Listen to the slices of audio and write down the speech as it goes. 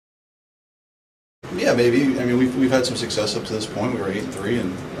Yeah, maybe. I mean, we've had some success up to this point. We were 8-3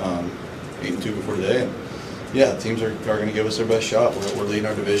 and 8-2 before today. And yeah, teams are going to give us their best shot. We're leading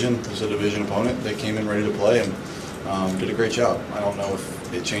our division. This is a division opponent. They came in ready to play and did a great job. I don't know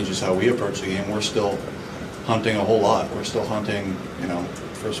if it changes how we approach the game. We're still hunting a whole lot. We're still hunting,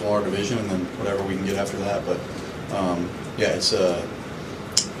 first of all our division and then whatever we can get after that. But yeah, it's a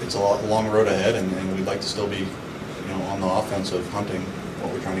long road ahead, and we'd like to still be, on the offensive hunting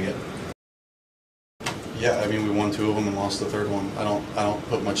what we're trying to get. Yeah, I mean, we won 2 of them and lost the 3rd one. I don't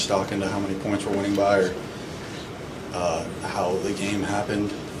put much stock into how many points we're winning by or how the game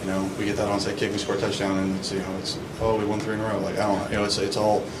happened. We get that onside kick, we score a touchdown, and it's we won 3 in a row. Like, I don't know.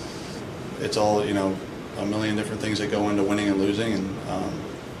 It's all a million different things that go into winning and losing. And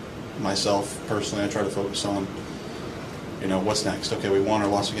myself personally, I try to focus on what's next. Okay, we won or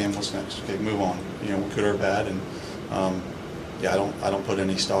lost a game. What's next? Okay, move on. Good or bad. And yeah, I don't put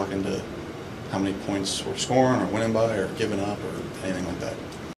any stock into how many points we're scoring or winning by or giving up or anything like that.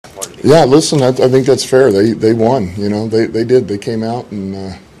 Yeah, listen, I think that's fair. They won. They did. They came out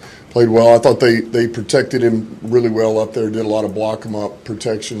and played well. I thought they protected him really well up there. Did a lot of block him up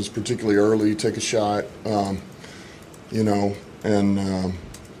protections, particularly early. Take a shot.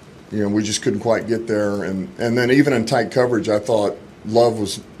 We just couldn't quite get there. And then even in tight coverage, I thought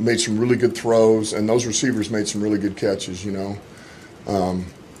Love made some really good throws, and those receivers made some really good catches.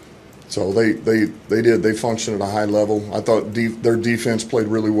 So they did. They functioned at a high level. I thought their defense played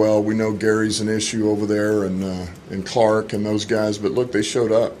really well. We know Gary's an issue over there, and Clark and those guys. But look, they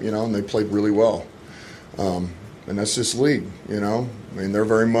showed up, and they played really well. And that's this league, I mean, they're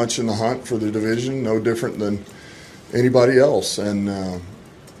very much in the hunt for the division, no different than anybody else. And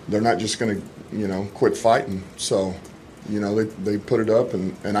they're not just going to, quit fighting. So, they put it up,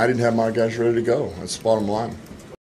 and I didn't have my guys ready to go. That's the bottom line.